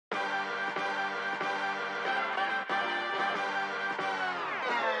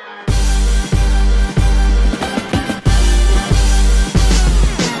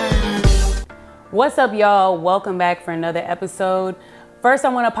What's up, y'all? Welcome back for another episode. First, I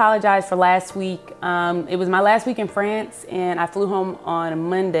want to apologize for last week. It was my last week in France and I flew home on a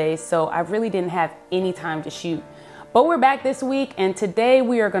Monday, so I really didn't have any time to shoot. But we're back this week and today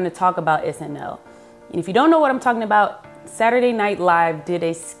we are going to talk about SNL. And if you don't know what I'm talking about, Saturday Night Live did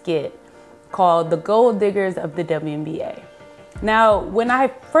a skit called The Gold Diggers of the WNBA. Now, when I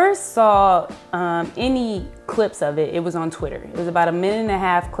first saw any clips of it, it was on Twitter. It was about a 1.5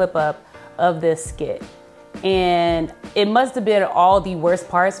 minute clip up of this skit. And it must have been all the worst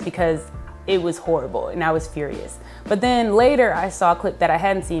parts because it was horrible and I was furious. But then later I saw a clip that I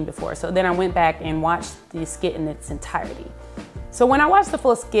hadn't seen before. So then I went back and watched the skit in its entirety. So when I watched the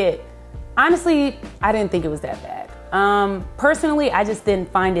full skit, honestly, I didn't think it was that bad. Personally, I just didn't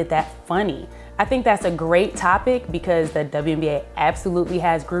find it that funny. I think that's a great topic because the WNBA absolutely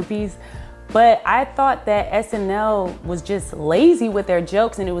has groupies. But I thought that SNL was just lazy with their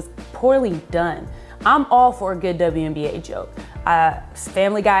jokes and it was poorly done. I'm all for a good WNBA joke.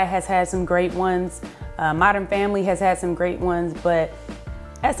 Family Guy has had some great ones. Modern Family has had some great ones, but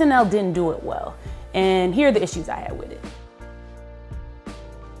SNL didn't do it well. And here are the issues I had with it.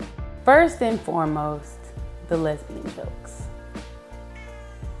 First and foremost, the lesbian jokes.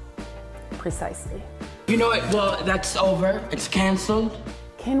 Precisely. You know what? Well, that's over. It's canceled.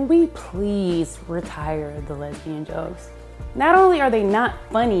 Can we please retire the lesbian jokes? Not only are they not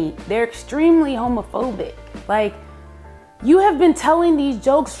funny, they're extremely homophobic. Like, you have been telling these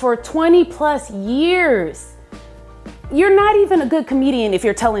jokes for 20+ years. You're not even a good comedian if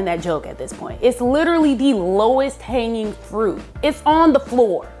you're telling that joke at this point. It's literally the lowest hanging fruit. It's on the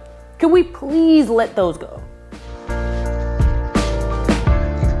floor. Can we please let those go?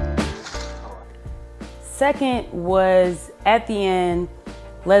 Second was at the end,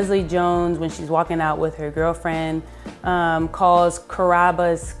 Leslie Jones, when she's walking out with her girlfriend, calls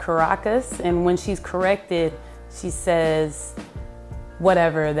Caracas, and when she's corrected, she says,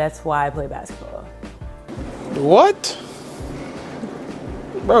 whatever, that's why I play basketball. What?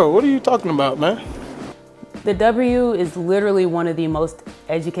 Bro, what are you talking about, man? The W is literally one of the most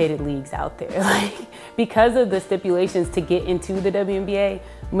educated leagues out there. Like, because of the stipulations to get into the WNBA,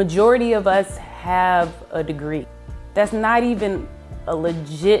 majority of us have a degree. That's not even a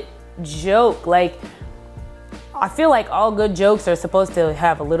legit joke. Like, I feel like all good jokes are supposed to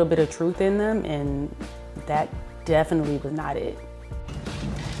have a little bit of truth in them, and that definitely was not it.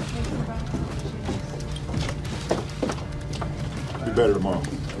 Be better tomorrow.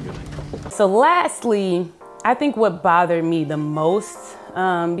 So lastly, I think what bothered me the most,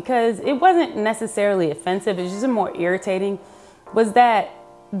 because it wasn't necessarily offensive, it's just more irritating, was that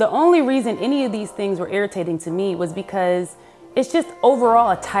the only reason any of these things were irritating to me was because it's just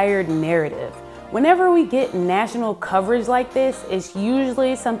overall a tired narrative. Whenever we get national coverage like this, it's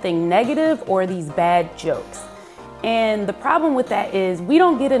usually something negative or these bad jokes. And the problem with that is we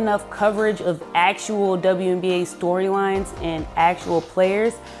don't get enough coverage of actual WNBA storylines and actual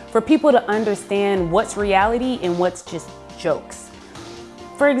players for people to understand what's reality and what's just jokes.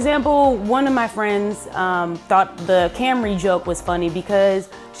 For example, one of my friends thought the Camry joke was funny because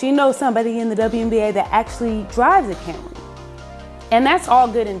she knows somebody in the WNBA that actually drives a Camry. And that's all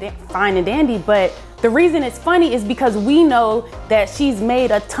good and fine and dandy, but the reason it's funny is because we know that she's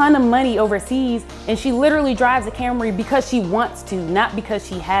made a ton of money overseas and she literally drives a Camry because she wants to, not because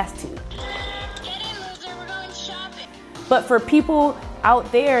she has to. Get in, loser, we're going shopping. But for people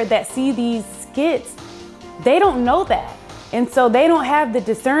out there that see these skits, they don't know that. And so they don't have the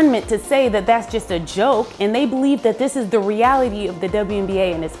discernment to say that that's just a joke, and they believe that this is the reality of the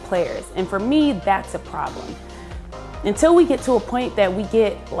WNBA and its players. And for me, that's a problem. Until we get to a point that we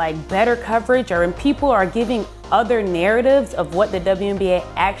get like better coverage, or when people are giving other narratives of what the WNBA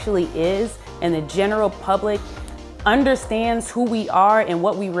actually is and the general public understands who we are and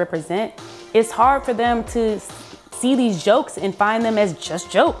what we represent, it's hard for them to see these jokes and find them as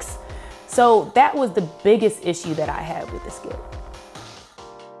just jokes. So that was the biggest issue that I had with the skit.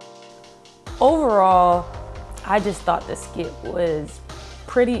 Overall, I just thought the skit was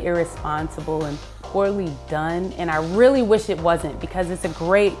pretty irresponsible and poorly done, and I really wish it wasn't because it's a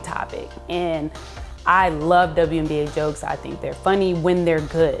great topic and I love WNBA jokes. I think they're funny when they're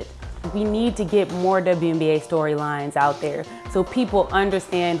good. We need to get more WNBA storylines out there so people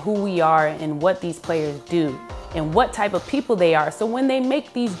understand who we are and what these players do and what type of people they are, so when they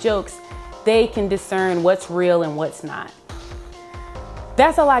make these jokes, they can discern what's real and what's not.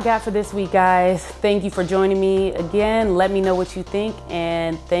 That's all I got for this week, guys. Thank you for joining me. Again, let me know what you think,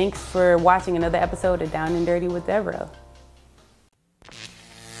 and thanks for watching another episode of Down and Dirty with Devereaux.